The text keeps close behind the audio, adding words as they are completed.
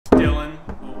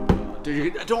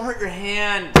Dude, don't hurt your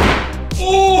hand.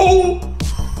 Oh!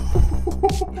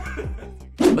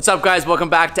 What's up, guys? Welcome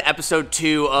back to episode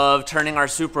 2 of turning our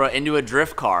Supra into a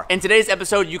drift car. In today's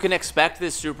episode, you can expect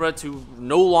this Supra to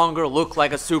no longer look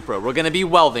like a Supra. We're gonna be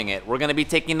welding it. We're gonna be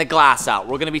taking the glass out.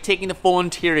 We're gonna be taking the full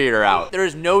interior out. There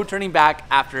is no turning back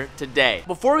after today.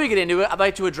 Before we get into it, I'd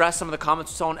like to address some of the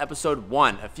comments we saw in episode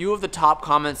 1. A few of the top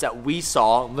comments that we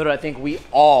saw, literally, I think we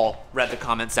all read the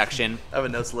comment section. I have a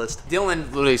notes list. Dylan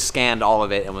literally scanned all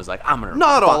of it and was like, I'm gonna...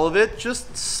 Not all of it,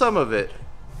 just some of it.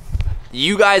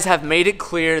 You guys have made it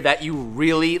clear that you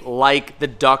really like the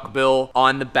duckbill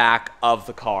on the back of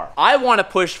the car. I want to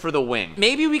push for the wing.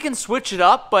 Maybe we can switch it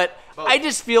up, but I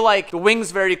just feel like the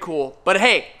wing's very cool. But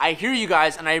hey, I hear you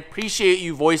guys and I appreciate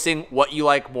you voicing what you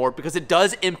like more because it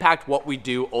does impact what we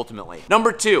do ultimately.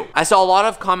 Number 2, I saw a lot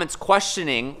of comments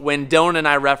questioning when Dylan and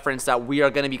I referenced that we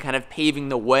are going to be kind of paving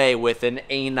the way with an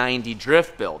A90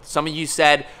 drift build. Some of you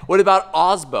said, what about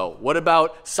Osbo? What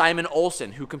about Simon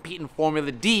Olsen, who compete in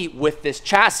Formula D with this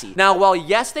chassis? Now, while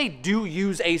yes, they do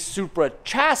use a Supra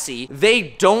chassis,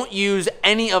 they don't use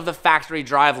any of the factory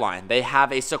driveline. They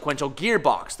have a sequential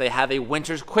gearbox. They have a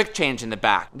Winters quick change in the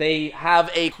back. They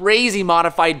have a crazy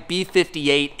modified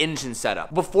B58 engine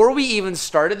setup. Before we even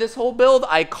started this whole build,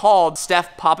 I called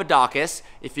Steph Papadakis.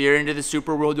 If you're into the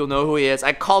Supra world, you'll know who he is.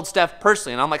 I called Steph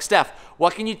personally and I'm like, Steph,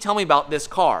 what can you tell me about this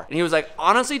car? And he was like,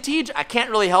 honestly, Tej, I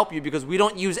can't really help you because we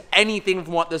don't use anything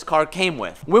from what this car came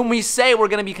with. When we say we're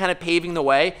gonna be kind of paving the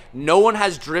way, no one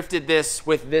has drifted this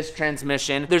with this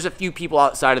transmission. There's a few people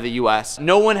outside of the US.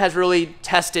 No one has really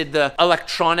tested the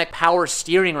electronic power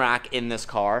steering rack in this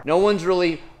car. No one's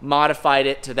really modified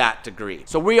it to that degree.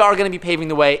 So we are gonna be paving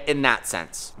the way in that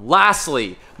sense.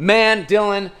 Lastly, man,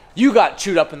 Dylan, you got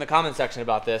chewed up in the comment section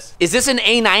about this. Is this an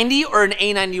A90 or an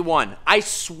A91? I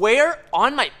swear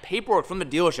on my paperwork from the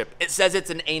dealership, it says it's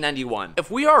an A91. If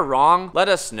we are wrong, let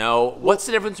us know. What's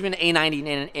the difference between an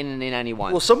A90 and an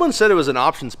A91? Well, someone said it was an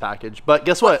options package, but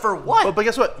guess what? For what? But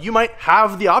guess what? You might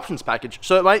have the options package,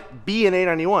 so it might be an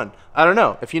A91. I don't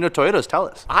know. If you know Toyotas, tell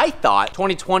us. I thought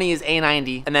 2020 is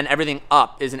A90 and then everything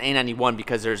up is an A91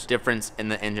 because there's difference in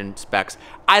the engine specs.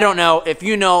 I don't know. If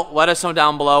you know, let us know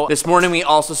down below. This morning, we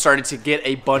also started to get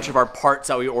a bunch of our parts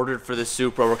that we ordered for the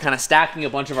Supra. We're kind of stacking a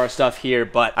bunch of our stuff here,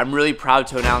 but I'm really proud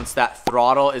to announce that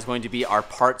Throttle is going to be our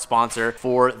part sponsor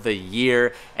for the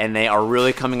year, and they are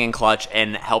really coming in clutch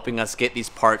and helping us get these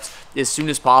parts as soon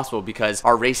as possible because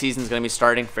our race season is going to be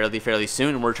starting fairly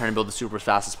soon, and we're trying to build the Supra as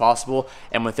fast as possible.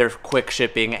 And with their quick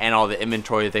shipping and all the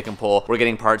inventory that they can pull, we're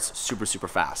getting parts super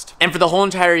fast. And for the whole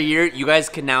entire year, you guys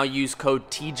can now use code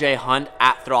TJHunt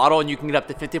at Throttle, and you can get up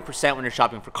to 50% when you're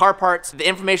shopping for car parts. The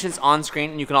information is on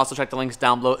screen, and you can also check the links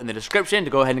down below in the description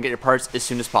to go ahead and get your parts as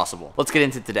soon as possible. Let's get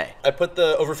into today. I put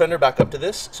the over fender back up to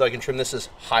this so I can trim this as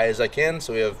high as I can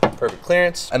so we have perfect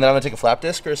clearance. And then I'm gonna take a flap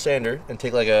disc or a sander and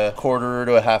take like a 1/4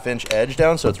 to a 1/2 inch edge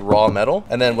down so it's raw metal.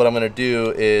 And then what I'm gonna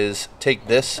do is take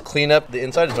this, clean up the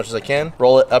inside as much as I can,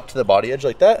 roll it up to the body edge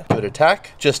like that, give it a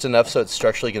tack, just enough so it's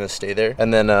structurally gonna stay there.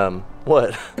 And then,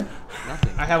 what?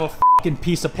 Nothing. I have a fucking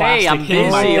piece of plastic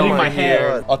in my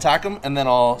hair. I'll tack them and then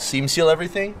I'll seam seal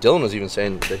everything. Dylan was even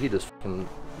saying that he just fucking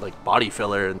like body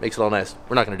filler and makes it all nice.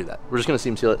 We're not gonna do that. We're just gonna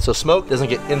seam seal it so smoke doesn't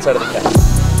get inside of the cab.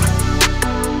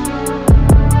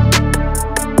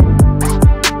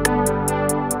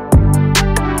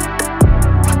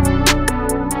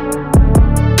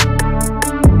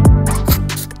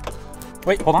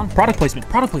 Wait, hold on. Product placement.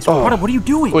 Product placement. Oh. What are you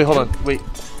doing? Wait, hold on. Wait.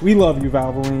 We love you,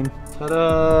 Valvoline.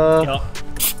 Ta-da! Yup.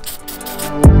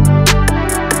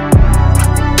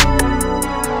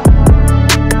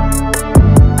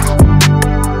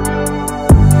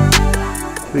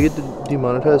 Should we get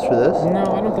demonetized for this? No,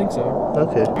 I don't think so.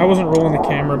 Okay. I wasn't rolling the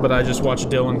camera, but I just watched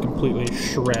Dylan completely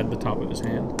shred the top of his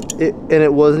hand. And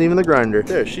it wasn't even the grinder.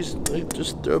 There, she's like,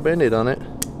 just throw a Band-Aid on it.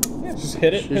 Yeah, just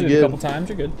hit it. Hit it a couple times.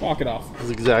 You're good. Walk it off. That's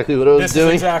exactly what I was doing.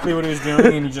 This is exactly what he was doing,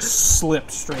 and he just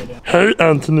slipped straight in. Hey,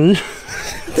 Anthony.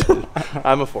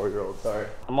 I'm a 4-year-old, sorry.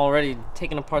 I'm already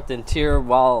taking apart the interior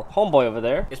while homeboy over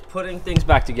there is putting things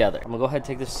back together. I'm gonna go ahead and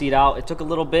take this seat out. It took a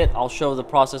little bit. I'll show the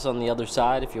process on the other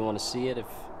side if you want to see it, if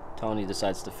Tony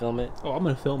decides to film it. Oh, I'm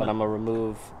gonna film it. But I'm gonna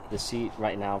remove the seat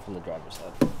right now from the driver's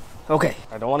side. Okay,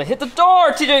 I don't want to hit the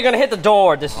door. TJ, you're gonna hit the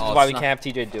door. This is why we can't have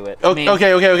TJ do it. Okay.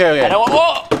 I don't.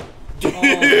 Oh! Oh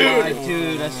my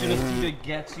dude! As soon as TJ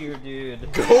gets here,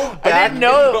 dude. Go back.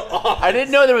 I didn't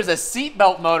know there was a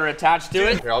seatbelt motor attached to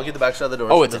it. Here, I'll get the back side of the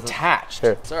door. Oh, so it's it attached.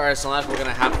 Here. It's alright, so unless we're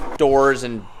gonna have doors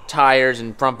and tires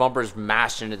and front bumpers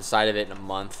mashed into the side of it in a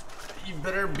month. You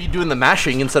better be doing the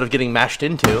mashing instead of getting mashed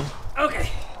into. Okay.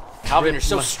 Calvin, you're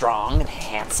so strong and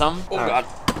handsome. Oh God.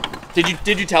 Did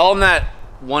you tell him that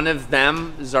one of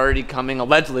them is already coming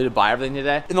allegedly to buy everything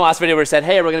today. In the last video we said,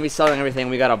 hey, we're gonna be selling everything.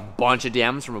 We got a bunch of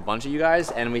DMs from a bunch of you guys,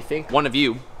 and we think one of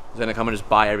you is gonna come and just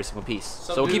buy every single piece.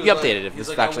 So we'll keep you updated if this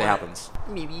actually happens.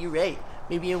 Maybe you're right.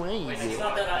 Maybe I'm right.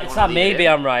 It's not maybe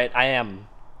I'm right. I am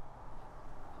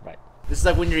right. This is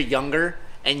like when you're younger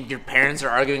and your parents are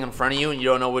arguing in front of you and you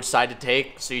don't know which side to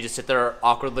take, so you just sit there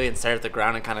awkwardly and stare at the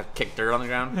ground and kind of kick dirt on the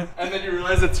ground. And then you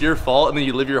realize it's your fault, and then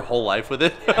you live your whole life with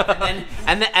it.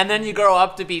 and then you grow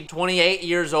up to be 28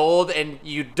 years old and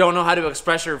you don't know how to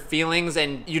express your feelings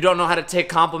and you don't know how to take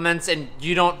compliments and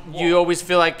you always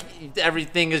feel like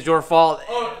everything is your fault.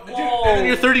 And then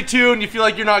you're 32 and you feel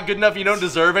like you're not good enough, you don't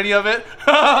deserve any of it.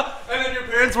 And then your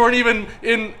parents weren't even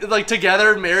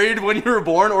together, married when you were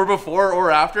born, or before or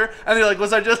after. And they're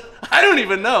like, I don't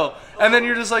even know. And then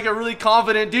you're just like a really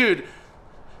confident dude.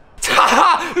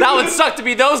 That would suck to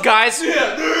be those guys.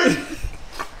 Yeah,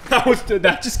 dude.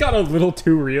 That just got a little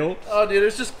too real. Oh, dude,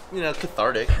 it's just,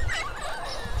 cathartic.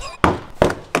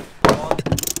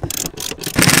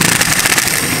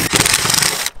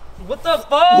 What the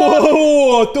fuck?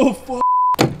 Whoa, what the fuck?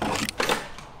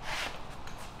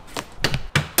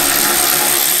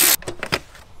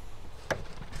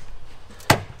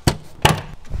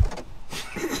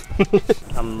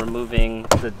 I'm removing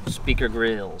the speaker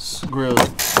grills.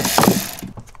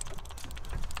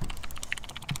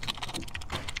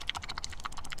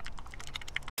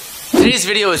 Today's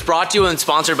video is brought to you and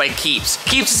sponsored by Keeps.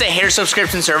 Keeps is a hair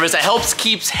subscription service that helps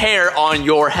keeps hair on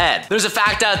your head. There's a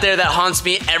fact out there that haunts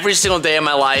me every single day of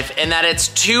my life, and that it's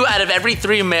 2 out of every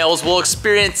 3 males will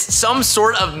experience some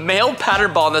sort of male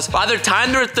pattern baldness by the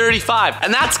time they're 35.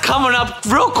 And that's coming up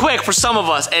real quick for some of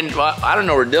us. And well, I don't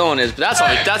know where Dylan is, but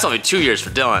that's only 2 years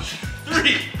for Dylan.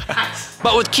 3.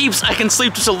 But with Keeps, I can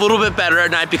sleep just a little bit better at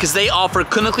night because they offer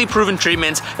clinically proven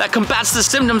treatments that combats the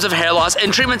symptoms of hair loss,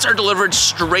 and treatments are delivered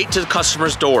straight to the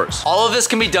customer's doors. All of this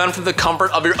can be done from the comfort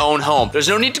of your own home. There's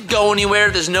no need to go anywhere.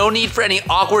 There's no need for any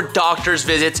awkward doctor's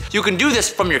visits. You can do this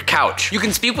from your couch. You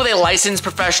can speak with a licensed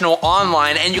professional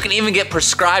online, and you can even get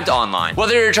prescribed online.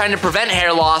 Whether you're trying to prevent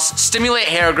hair loss, stimulate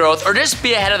hair growth, or just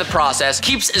be ahead of the process,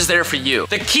 Keeps is there for you.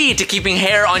 The key to keeping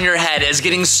hair on your head is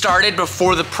getting started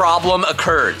before the problem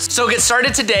occurs. So get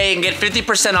started today and get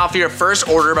 50% off your first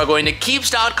order by going to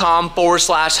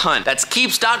keeps.com/hunt. That's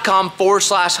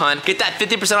keeps.com/hunt. Get that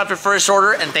 50% off your first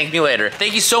order and thank me later.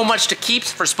 Thank you so much to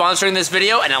Keeps for sponsoring this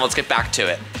video, and now let's get back to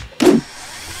it.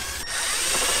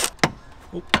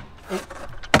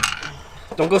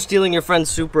 Don't go stealing your friend's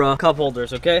Supra cup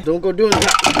holders, okay? Don't go doing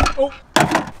that. Oh.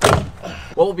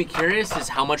 What will be curious is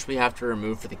how much we have to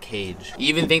remove for the cage. You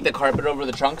even think the carpet over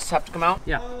the trunks have to come out?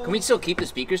 Yeah. Can we still keep the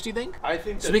speakers, do you think? I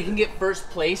think so we can get first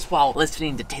place while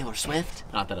listening to Taylor Swift?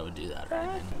 Not that I would do that or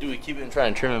anything. Do we keep it and try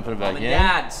and trim it and put it back in?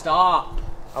 Dad, stop.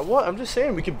 What? I'm just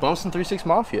saying, we could bump some 3-6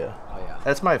 Mafia. Oh yeah.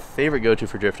 That's my favorite go-to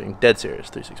for drifting. Dead serious,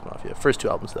 3-6 Mafia. First 2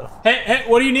 albums, though. Hey,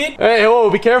 what do you need? Hey, whoa,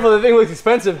 be careful, the thing looks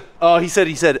expensive. Oh, he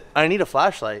said, I need a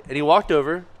flashlight. And he walked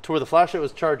over to where the flashlight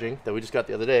was charging, that we just got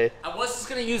the other day. I was just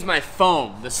gonna use my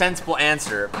phone, the sensible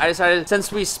answer. I decided,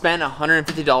 since we spent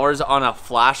 $150 on a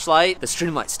flashlight, the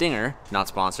Streamlight Stinger, not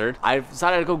sponsored, I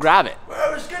decided to go grab it. Well,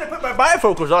 I was gonna put my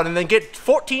bifocals on and then get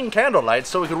 14 candle lights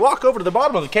so we could walk over to the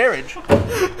bottom of the carriage.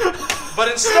 But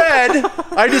instead,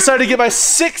 I decided to get my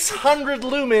 600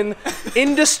 lumen,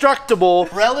 indestructible,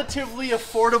 relatively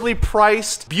affordably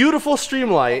priced, beautiful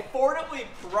Streamlight. Affordably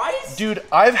priced? Dude,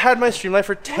 I've had my Streamlight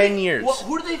for 10 years.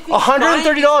 Who do they think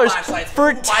 $130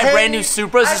 for 10. Buy brand new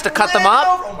Supras just to cut them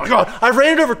up? Oh my god, I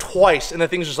ran it over twice and the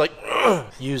thing's just like,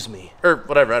 use me. Or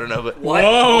whatever, I don't know, but. What?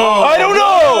 Whoa! I don't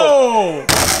know!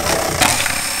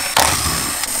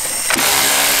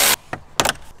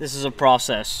 This is a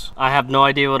process. I have no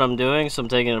idea what I'm doing, so I'm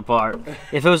taking it apart.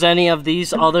 If it was any of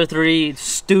these other 3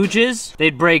 stooges,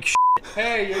 they'd break shit.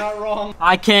 Hey, you're not wrong.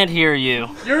 I can't hear you.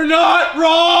 You're not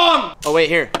wrong! Oh wait,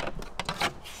 here.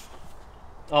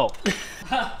 Oh.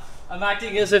 I'm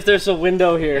acting as if there's a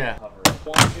window here. Yeah.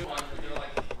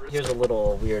 Here's a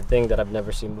little weird thing that I've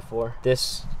never seen before.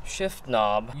 This shift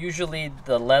knob, usually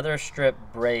the leather strip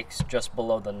breaks just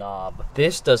below the knob.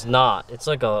 This does not. It's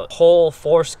like a whole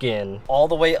foreskin all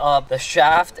the way up the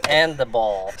shaft and the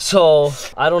ball. So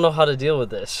I don't know how to deal with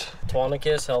this.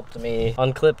 Twanicus helped me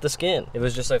unclip the skin. It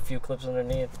was just a few clips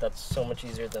underneath. That's so much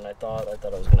easier than I thought. I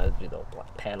thought I was gonna do the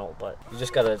black panel, but you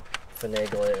just gotta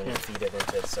finagle it and feed it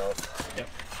into itself.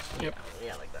 Yep.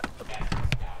 Yeah, like that.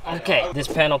 Okay, this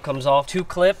panel comes off, 2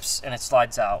 clips, and it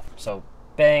slides out. So,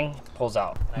 bang, pulls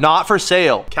out. Not for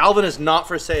sale. Calvin is not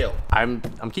for sale. I'm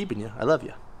keeping you. I love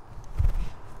you.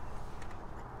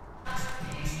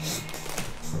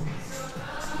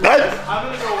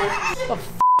 Where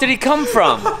did he come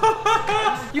from?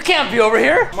 You can't be over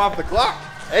here. I'm off the clock.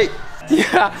 Hey.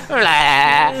 Yeah.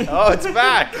 Oh, it's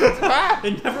back. It's back.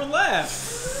 It never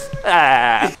left.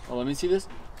 Oh, let me see this.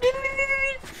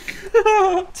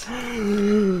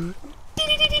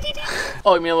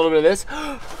 Oh, you mean a little bit of this?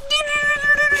 I'm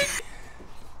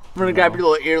gonna grab your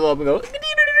little earlobe and go.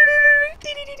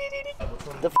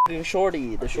 The f***ing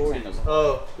shorty, the shorty.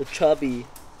 Oh. The chubby.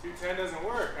 210 doesn't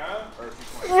work, huh?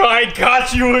 Or I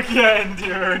got you again,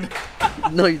 dude.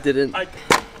 No, you didn't.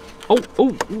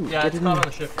 Oh. Yeah, it's not on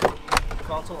the shift.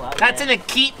 Console out. That's in a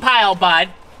keep pile, bud.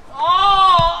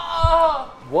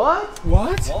 Oh! What?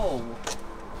 What? Whoa.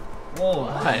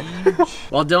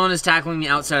 While Dylan is tackling the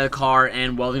outside of the car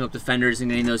and welding up the fenders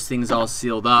and getting those things all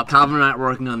sealed up, Calvin and I are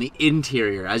working on the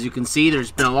interior. As you can see,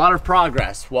 there's been a lot of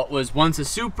progress. What was once a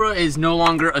Supra is no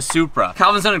longer a Supra.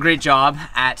 Calvin's done a great job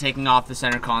at taking off the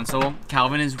center console.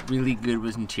 Calvin is really good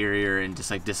with interior and just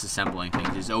like disassembling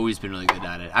things. He's always been really good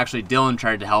at it. Actually, Dylan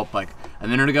tried to help like a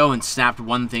minute ago and snapped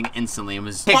one thing instantly and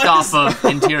was kicked off of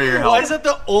interior help. Why is that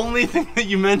the only thing that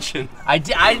you mentioned?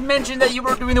 I mentioned that you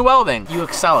were doing the welding. You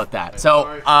excel at that.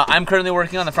 So I'm currently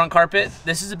working on the front carpet.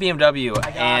 This is a BMW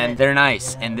and they're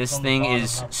nice. And this thing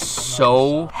is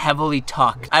so heavily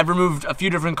tucked. I've removed a few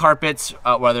different carpets,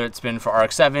 whether it's been for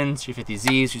RX-7s,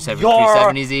 350Zs,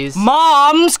 370Zs.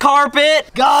 Mom's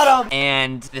carpet. Got him.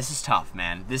 And this is tough,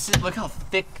 man. This is, look how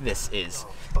thick this is.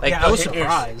 Like, Yeah, I was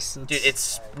surprised. Dude,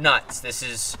 it's nuts. This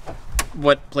is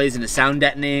what plays into sound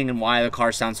deadening and why the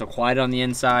car sounds so quiet on the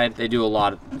inside. They do a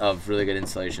lot of really good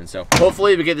installation. So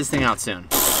hopefully we get this thing out soon.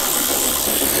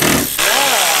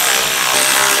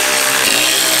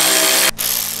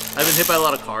 I've been hit by a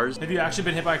lot of cars. Have you actually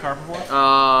been hit by a car before?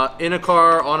 In a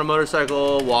car, on a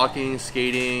motorcycle, walking,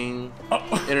 skating,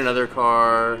 in another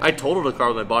car. I totaled a car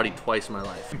with my body twice in my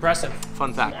life. Impressive.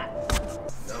 Fun fact.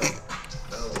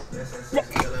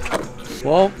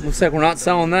 Well, looks like we're not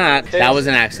selling that. That was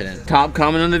an accident. Top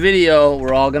comment on the video,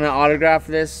 we're all gonna autograph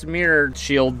this mirror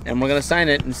shield and we're gonna sign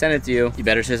it and send it to you. You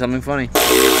better say something funny.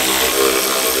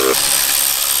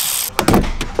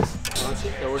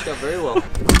 Honestly, that worked out very well.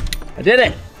 I did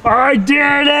it! I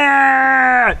did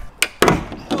it!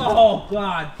 Oh,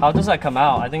 God. How does that come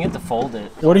out? I think you have to fold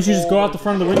it. Why don't you just go out the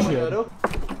front of the windshield?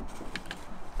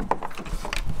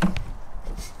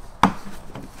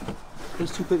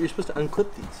 Those two clips, you're supposed to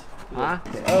unclip these. Huh?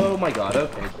 Okay. Oh my god,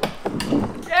 okay.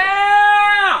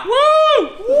 Yeah! Woo!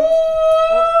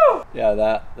 Woo! Yeah,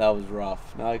 that was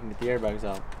rough. Now I can get the airbags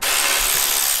out.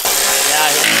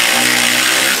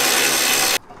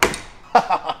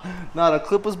 Not a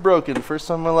clip was broken. First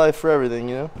time in my life for everything,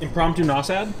 you know? Impromptu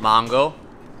NOSAD? Mongo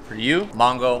for you,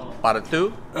 Mongo para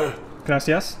tú,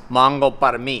 Gracias. Mongo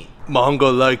para mí.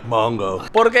 Mongo like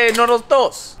Mongo. Porque no los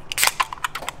dos.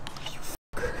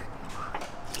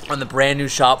 On the brand new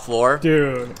shop floor,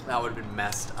 Dude. that would have been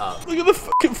messed up. Look at the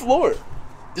fucking floor.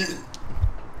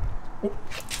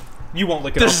 You won't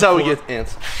lick it This off is how we the get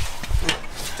ants.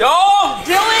 Don't!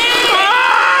 Dylan!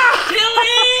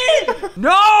 Dylan!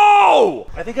 No!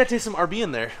 I think I taste some RB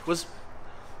in there. Was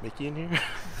Mickey in here?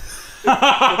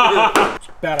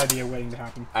 Bad idea waiting to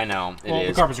happen. I know, it Well, is.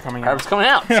 the carpets are coming out. Carpet's coming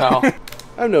out, so.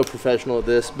 I'm no professional at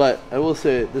this, but I will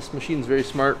say this machine's very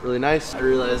smart, really nice. I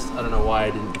realized, I don't know why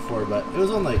I didn't before, but it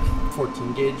was on like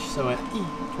 14 gauge, so I went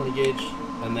 20 gauge,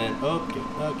 and then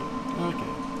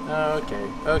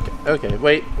okay,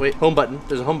 wait, home button,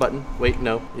 there's a home button, wait,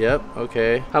 no, yep,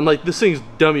 okay. I'm like, this thing's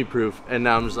dummy proof, and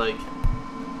now I'm just like,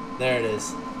 there it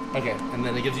is. Okay, and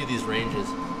then it gives you these ranges.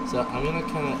 So I'm gonna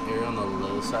kind of err on the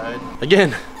low side.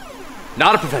 Again,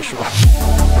 not a professional.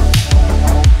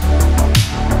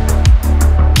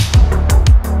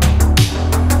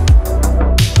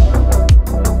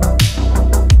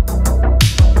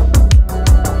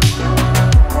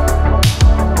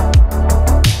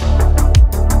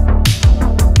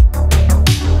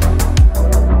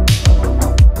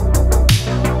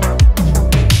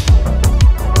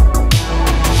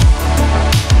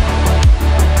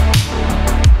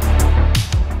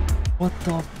 What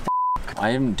the f? I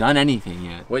haven't done anything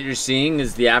yet. What you're seeing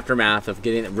is the aftermath of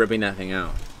ripping that thing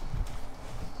out.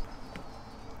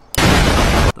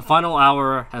 The final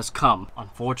hour has come.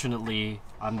 Unfortunately,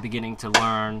 I'm beginning to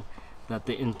learn that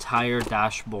the entire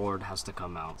dashboard has to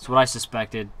come out. It's what I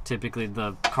suspected. Typically,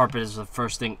 the carpet is the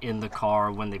first thing in the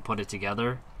car when they put it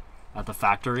together at the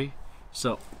factory.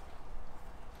 So,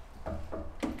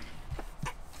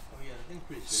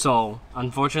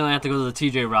 unfortunately, I have to go to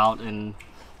the TJ route and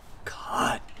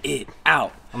Cut it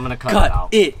out. I'm gonna cut it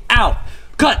out. It out.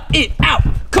 Cut it out.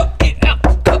 Cut it out.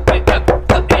 Cut it out.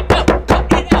 Cut it out.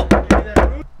 Cut it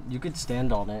out. You could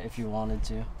stand on it if you wanted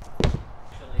to.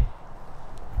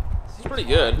 It's pretty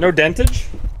good. No dentage?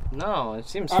 No, it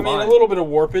seems I fine. mean, a little bit of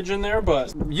warpage in there,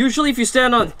 but Usually if you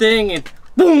stand on a thing, it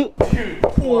boom.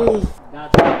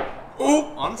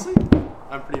 Oh, honestly,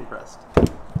 I'm pretty impressed.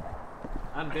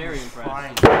 I'm very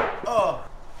impressed. Oh.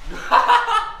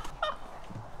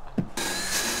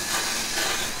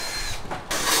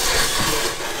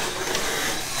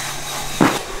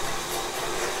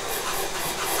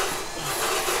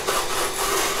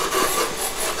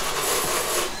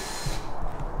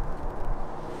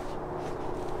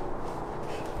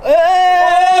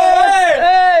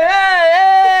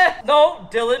 No,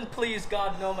 Dylan, please,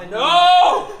 God, no, my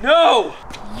No!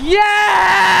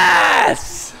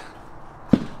 Yes!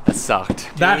 That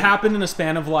sucked. that happened in a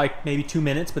span of like maybe 2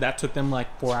 minutes, but that took them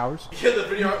like 4 hours. Yeah, the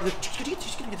video.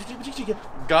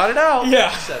 Got it out.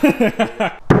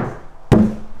 Yeah.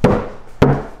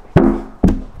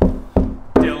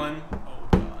 Dylan.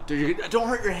 Dude, don't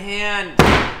hurt your hand.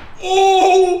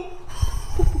 Oh!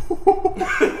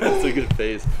 That's a good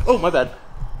phase. Oh, my bad.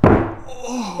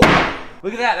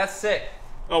 Look at that, that's sick.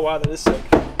 Oh wow, that is sick.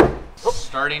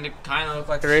 Starting to kind of look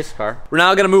like a race car. We're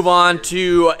now gonna move on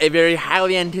to a very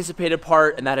highly anticipated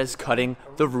part, and that is cutting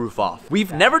the roof off.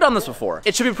 We've never done this before.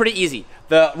 It should be pretty easy.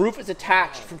 The roof is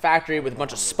attached from factory with a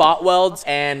bunch of spot welds,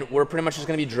 and we're pretty much just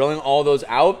gonna be drilling all those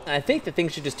out, and I think the thing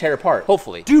should just tear apart,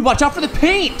 hopefully. Dude, watch out for the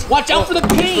paint! Watch out for the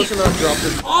paint!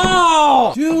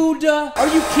 Oh! Dude, are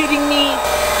you kidding me?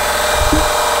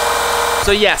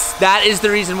 So yes, that is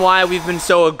the reason why we've been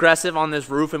so aggressive on this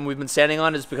roof and we've been standing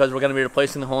on it, is because we're gonna be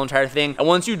replacing the whole entire thing. And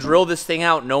once you drill this thing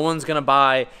out, no one's gonna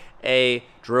buy a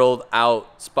drilled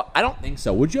out spot. I don't think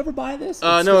so. Would you ever buy this?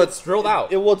 No, it's drilled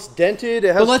out. Well, it's dented.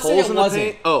 It has let's say holes it in the wasn't.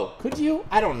 paint. Oh, Could you?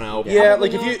 I don't know. yeah. Probably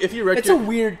Like not. if you wrecked It's your a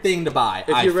weird thing to buy.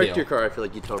 if you wrecked feel. your car, I feel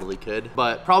like you totally could.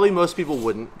 But probably most people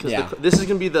wouldn't, because Yeah. this is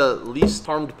gonna be the least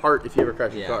harmed part if you ever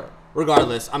crash your car.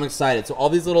 Regardless, I'm excited. So all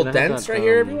these little dents right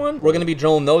here, everyone, we're gonna be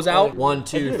drilling those out. 1,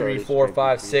 2, 3, 4,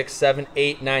 5, 6, 7,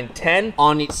 8, 9, 10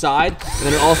 on each side. And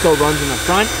then it also runs in the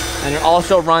front, and it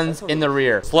also runs in the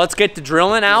rear. So let's get to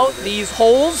drilling out these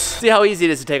holes. See how easy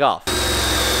it is to take off.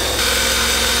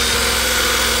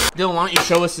 Dylan, why don't you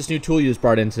show us this new tool you just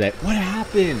brought in today? What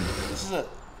happened? This is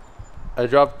I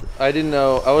didn't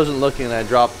know. I wasn't looking, and I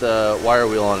dropped the wire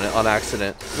wheel on it on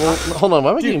accident. Well, hold on.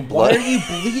 Why am I getting blood? Why are you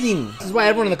bleeding? This is why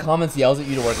everyone in the comments yells at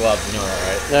you to wear gloves. You know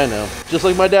that, right? Yeah, I know. Just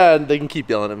like my dad, they can keep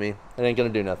yelling at me. It ain't gonna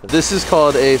do nothing. This is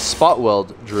called a spot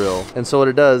weld drill. And so what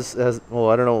it does, it has, well,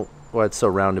 I don't know why it's so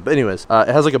rounded, but anyways, it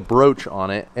has like a broach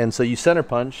on it. And so you center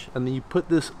punch, and then you put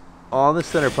this on the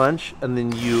center punch, and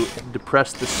then you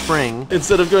depress the spring.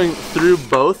 Instead of going through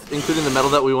both, including the metal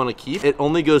that we want to keep, it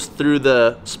only goes through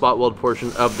the spot weld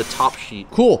portion of the top sheet.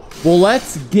 Cool. Well,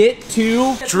 let's get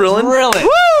to Drilling.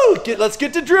 Woo! Let's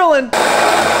get to drilling.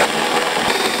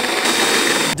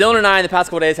 Dylan and I in the past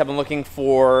couple days have been looking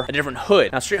for a different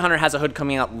hood. Now Street Hunter has a hood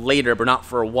coming out later, but not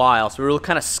for a while. So we were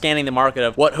kind of scanning the market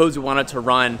of what hoods we wanted to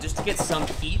run just to get some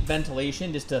heat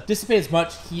ventilation, just to dissipate as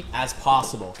much heat as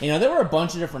possible. You know, there were a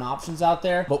bunch of different options out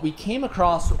there, but we came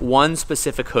across one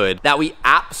specific hood that we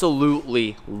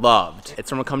absolutely loved. It's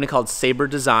from a company called Saber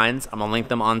Designs. I'm gonna link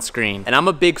them on screen. And I'm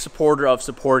a big supporter of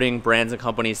supporting brands and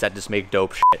companies that just make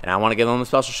dope shit. And I want to give them a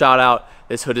special shout out.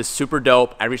 This hood is super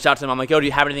dope. I reached out to him. I'm like, yo, do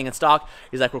you have anything in stock?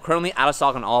 He's like, we're currently out of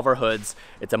stock on all of our hoods.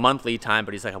 It's a month lead time,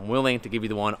 but he's like, I'm willing to give you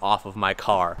the one off of my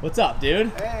car. What's up, dude?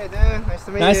 Hey, dude. Nice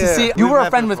to meet you. Nice to see you. You were a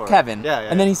friend with Kevin. Yeah, yeah.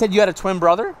 And then he said you had a twin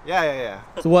brother? Yeah.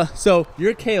 So what? So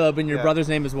you're Caleb, and your Yeah. brother's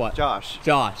name is what? Josh.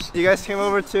 Josh. You guys came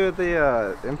over to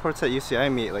the imports at UCI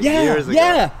meet like Yeah, years ago.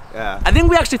 yeah. I think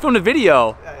we actually filmed a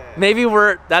video. Yeah. Maybe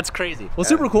that's crazy. Well,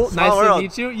 super cool. Small Nice world. to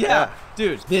meet you. Yeah.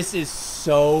 Dude, this is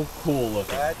so cool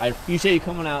looking. I appreciate you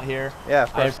coming out here. Yeah,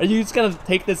 of course. Are you just gonna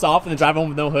take this off and then drive home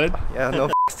with no hood? Yeah, no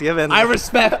f***s given. I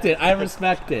respect it. I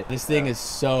respect it. This thing is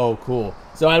so cool.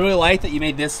 So I really like that you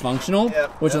made this functional,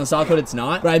 which on the stock hood it's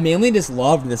not. But I mainly just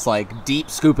loved this like deep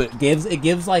scoop. It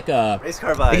gives like a race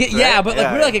car vibes. yeah, right? but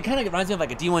like really like it kind of reminds me of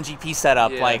like a D1 GP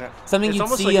setup, like something It's you'd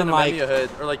almost see like in an like Amemiya hood,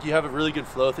 or like you have a really good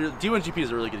flow through. D1 GP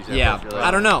is a really good example. yeah. I feel like.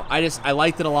 I don't know. I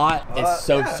liked it a lot. It's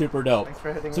so yeah. super dope. Thanks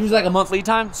for hitting So us it's like up. a month lead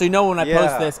time. So you know when I post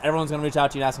Yeah. this, everyone's gonna reach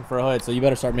out to you and asking for a hood. So you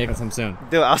better start making some soon.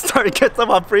 Dude, I'll start to get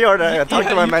some on pre-order. I talked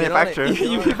to my manufacturer.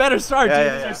 You better start, dude.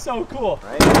 Yeah, These yeah. are so cool.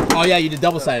 Right? Oh yeah, you did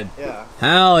double sided. Yeah.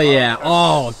 Hell yeah.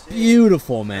 Oh,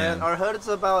 beautiful, man. And our hood is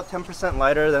about 10%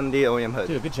 lighter than the OEM hood.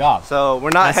 Dude, good job. So we're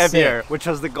not That's heavier, sick. which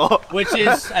was the goal. Which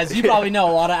is, as you probably know,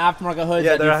 a lot of aftermarket hoods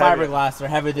Yeah, that do they're heavier. fiberglass are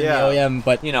heavier than Yeah. the OEM,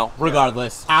 but you know,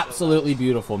 regardless, absolutely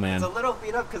beautiful, man. It's a little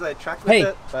beat up because I tracked with Hey,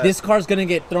 it. But this car's gonna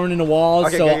get thrown into walls,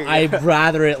 Okay, so okay, okay. I'd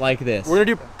rather it like this. We're gonna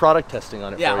do product testing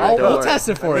on it. Yeah, for you. Don't we'll worry. test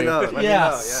it for Let me you. know, let me Yeah, know,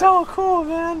 yeah. so cool,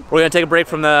 man. We're gonna take a break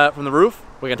from the roof,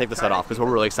 we're gonna take this hood off because we're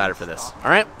really excited for this.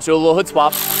 All right, so a little hood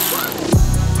swap.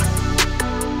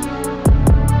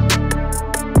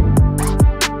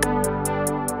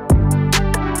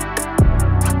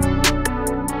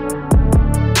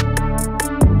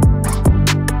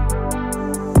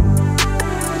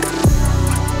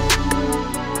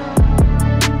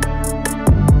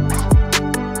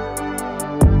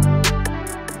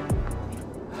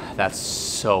 That's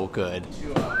so good.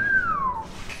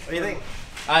 What do you think?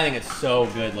 I think it's so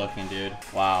good looking, dude.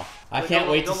 Wow. I can't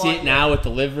wait to see it now with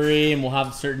delivery, and we'll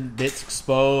have certain bits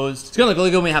exposed. It's gonna look really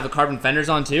good when we have the carbon fenders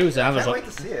on too. So I can't wait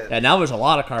to see it. Yeah, now there's a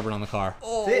lot of carbon on the car.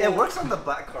 See, it works on the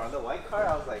black car. On the white car,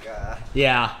 I was like,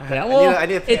 Yeah. Well, I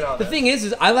need to paint all the that. thing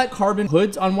is I like carbon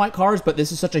hoods on white cars, but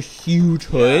this is such a huge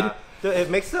hood. Yeah. Dude,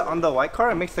 it makes it on the white car.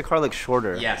 It makes the car look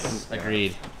shorter. Yes,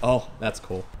 agreed. Oh, that's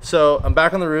cool. So I'm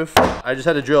back on the roof. I just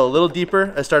had to drill a little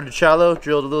deeper. I started shallow,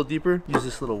 drilled a little deeper. Use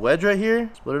this little wedge right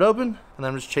here, split it open, and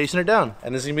I'm just chasing it down.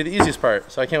 And this is gonna be the easiest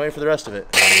part, so I can't wait for the rest of it.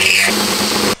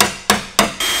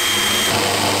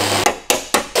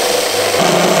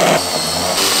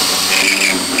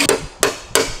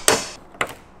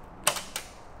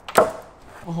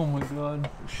 Oh my god.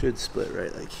 It should split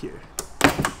right like here.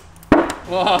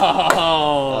 Whoa.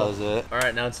 That was it. All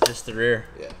right, now it's just the rear.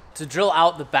 Yeah. To drill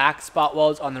out the back spot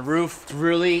welds on the roof, it's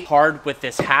really hard with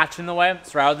this hatch in the way.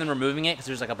 So rather than removing it, because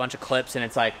there's like a bunch of clips and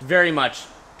it's like very much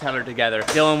tethered together,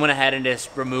 Dylan went ahead and just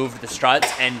removed the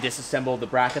struts and disassembled the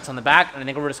brackets on the back. And I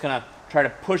think we're just gonna try to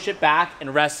push it back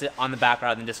and rest it on the back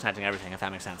rather than disconnecting everything, if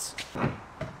that makes sense.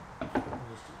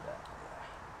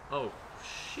 Oh,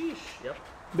 sheesh, yep.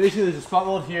 Basically, there's a spot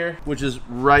weld here, which is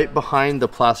right behind the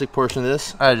plastic portion of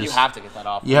this. You have to get that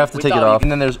off. You have to take it off.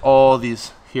 And then there's all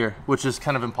these here, which is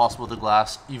kind of impossible to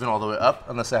glass even all the way up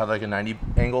unless they have like a 90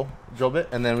 angle drill bit.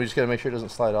 And then we just gotta make sure it doesn't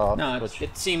slide off. No,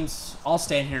 it seems, I'll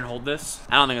stand here and hold this.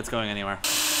 I don't think it's going anywhere.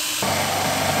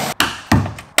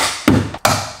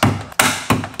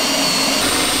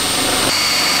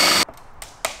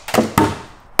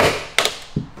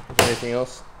 Is there anything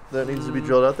else that needs to be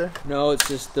drilled out there? No, it's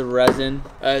just the resin.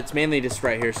 It's mainly just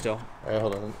right here still. All right,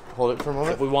 hold on. Hold it for a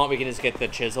moment. If we want, we can just get the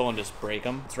chisel and just break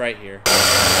them. It's right here.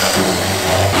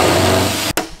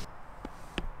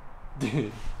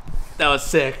 Dude. That was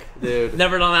sick. Dude.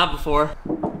 Never done that before.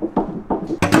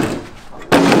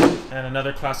 And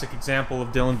another classic example of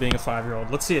Dylan being a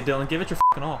 5-year-old. Let's see it, Dylan. Give it your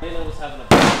f***ing all.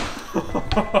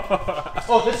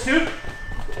 Oh, this too?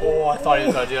 Oh, I thought he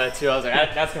was gonna do that too. I was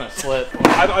like, that's gonna slip.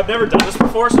 I've never done this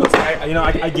before, so it's like,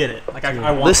 I get it. Like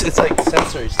I want This, it's like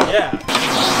sensory stuff. Yeah.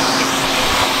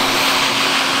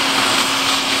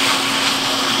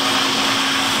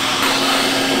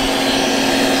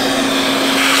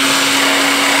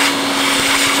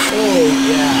 Oh,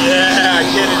 yeah. Yeah,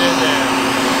 get it in there.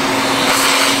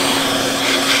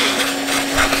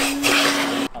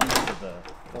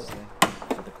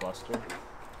 For the cluster.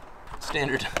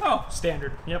 Standard. Oh,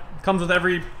 standard. Yep. Comes with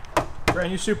every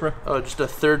brand new Supra. Oh, just a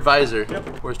third visor.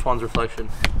 Yep. Where's Twan's reflection?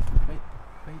 Wait.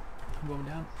 I'm going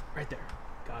down. Right there.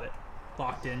 Got it.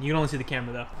 Locked in. You can only see the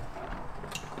camera though.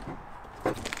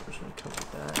 Where's gonna come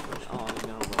with that?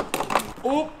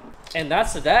 Oh, and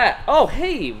that's that. Oh,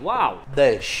 hey, wow.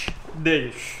 Dash.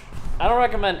 Dish. I don't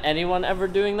recommend anyone ever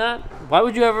doing that. Why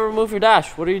would you ever remove your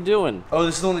dash? What are you doing? Oh,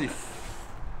 this is the one that you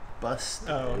busted.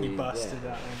 Oh, he busted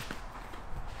that one.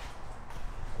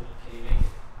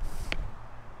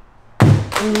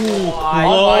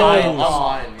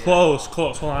 Close.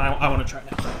 Hold on, I want to try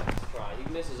now.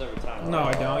 You misses every time. No,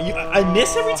 I don't. I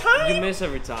miss every time? You miss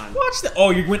every time. Watch that. Oh,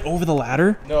 you went over the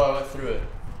ladder? No, I went through it.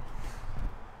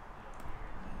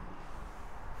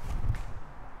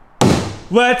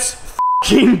 Let's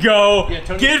f***ing go. Yeah,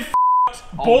 Tony- Get f***ed,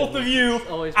 both of you.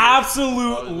 Always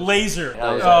absolute laser.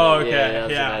 That was Oh, edited.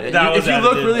 okay. Yeah, Yeah, that was that was If you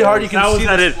look edited. really hard, you can That was see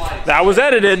the edited. slice. That was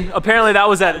edited. Apparently, that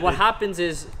was edited. What happens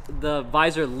is the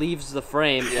visor leaves the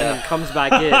frame and then comes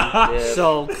back in.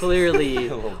 So clearly,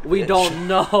 we don't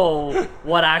know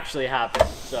what actually happened.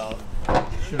 So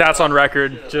That's on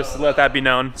record. Just let that be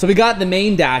known. So we got the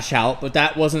main dash out, but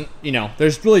that wasn't,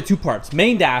 there's really two parts.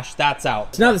 Main dash, that's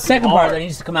out. So now the second part that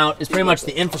needs to come out is pretty much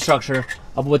the infrastructure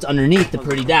of what's underneath the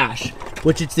pretty dash,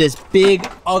 which it's this big,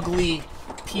 ugly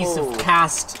piece of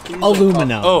cast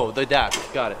aluminum. Oh, the dash.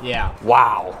 Got it. Yeah.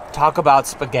 Wow. Talk about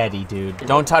spaghetti, dude.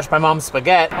 Don't touch my mom's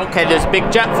spaghetti. Okay, there's a big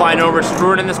jet flying over,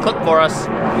 screwing in this clip for us.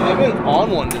 I've been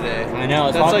on one today. I know.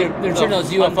 It's That's like like they're shooting those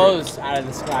UFOs out of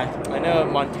the sky. I know,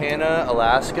 Montana,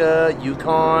 Alaska,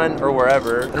 Yukon, or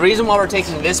wherever. The reason why we're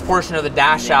taking this portion of the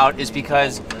dash out is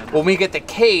because when we get the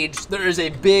cage, there is a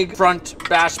big front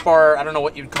dash bar, I don't know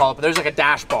what you'd call it, but there's like a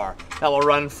dash bar that will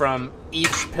run from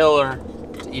each pillar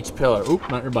to each pillar. Oop,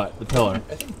 not your butt. The pillar.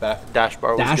 I think dash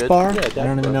bar was Dash good. bar? Yeah, dash I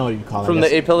don't even bar. know what you call it. From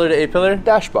the A-pillar to A-pillar,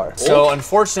 dash bar. So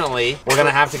unfortunately, we're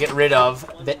gonna have to get rid of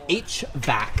the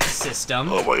HVAC system.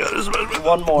 Oh my god, this is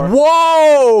One more.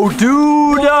 Whoa,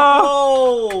 dude!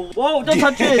 Whoa! Whoa! Don't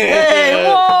touch it! Hey!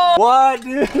 Whoa! What,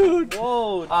 dude?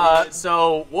 Whoa!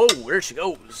 Whoa, there she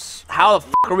goes. How the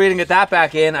f are we gonna get that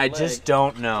back in? I just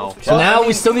don't know. So now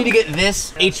we still need to get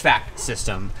this HVAC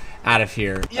system out of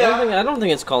here. I don't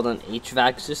think it's called an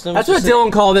HVAC system. That's what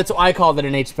Dylan called it, so I called it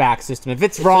an HVAC system. If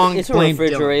it's wrong, It's a blame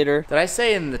refrigerator. Dylan. Did I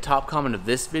say in the top comment of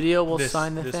this video we'll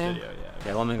sign the thing? Video, yeah.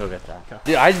 Yeah, let me go get that.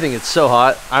 Dude, I just think it's so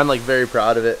hot. I'm like very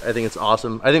proud of it. I think it's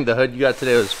awesome. I think the hood you got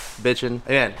today was bitchin'.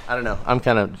 Man, I don't know.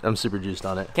 I'm super juiced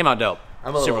on it. Came out dope.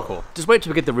 I'm a Super little- cool. Just wait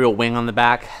till we get the real wing on the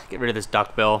back. Get rid of this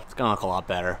duckbill. It's gonna look a lot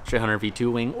better. 300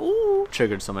 V2 wing. Ooh,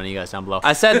 triggered so many of you guys down below.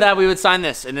 I said that we would sign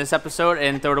this in this episode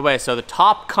and throw it away. So the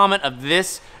top comment of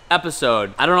this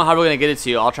episode, I don't know how we're gonna get it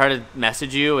to you. I'll try to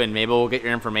message you and maybe we'll get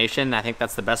your information. I think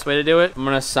that's the best way to do it. I'm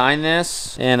gonna sign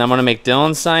this and I'm gonna make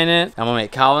Dylan sign it. I'm gonna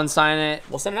make Calvin sign it.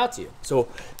 We'll send it out to you. So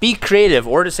be creative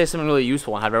or just say something really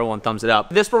useful and have everyone thumbs it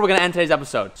up. This is where we're gonna end today's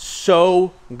episode.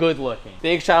 So good looking.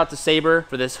 Big shout out to Sabre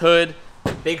for this hood.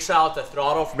 Big shout out to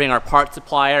Throttle for being our part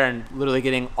supplier and literally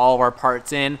getting all of our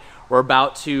parts in. We're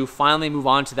about to finally move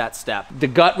on to that step. The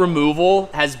gut removal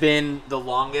has been the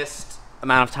longest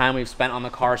amount of time we've spent on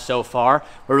the car so far.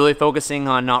 We're really focusing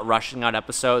on not rushing out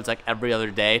episodes like every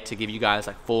other day to give you guys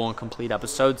like full and complete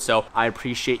episodes. So I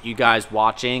appreciate you guys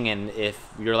watching, and if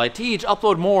you're like, Teej,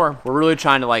 upload more, we're really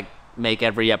trying to like make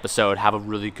every episode have a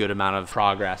really good amount of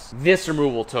progress. This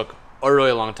removal took a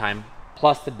really long time,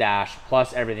 plus the dash,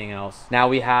 plus everything else. Now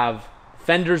we have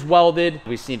fenders welded.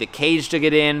 We just need the cage to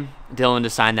get in. Dylan to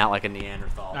sign that like a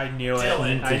Neanderthal. I knew it.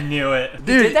 I knew it.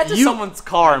 Dude, did that to someone's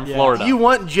car in Florida. You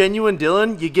want genuine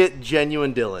Dylan, you get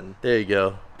genuine Dylan. There you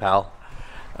go, pal.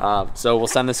 So we'll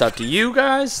send this out to you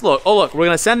guys. Look, oh look, we're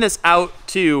gonna send this out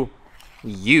to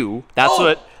you.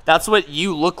 That's what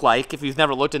you look like if you've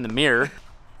never looked in the mirror.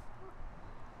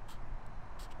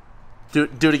 Do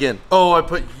it again. Oh, I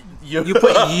put yo. You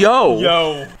put yo.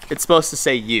 Yo. It's supposed to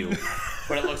say you,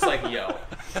 but it looks like yo.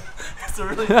 It's a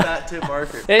really fat tip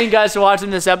marker. Thank you guys for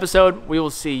watching this episode. We will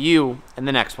see you in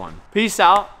the next one. Peace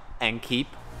out and keep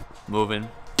moving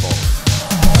forward.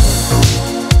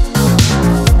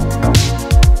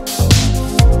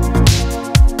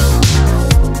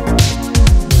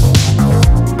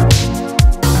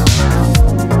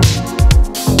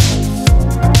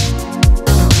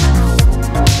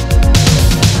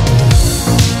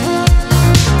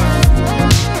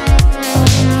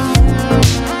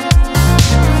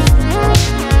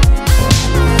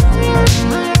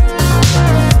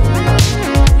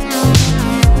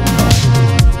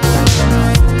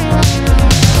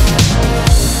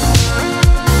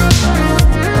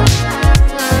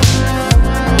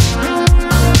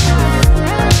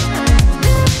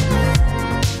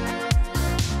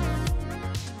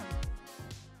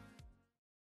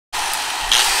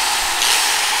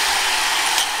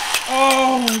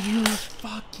 Oh, you're a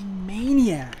fucking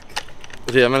maniac.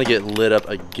 Dude, I'm gonna get lit up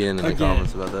again in the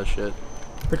comments about that shit.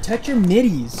 Protect your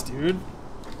middies, dude.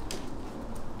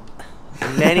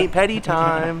 Mani petty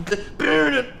time.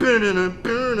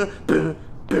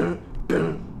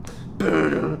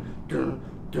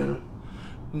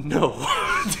 No.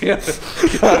 Damn it.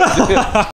 God damn.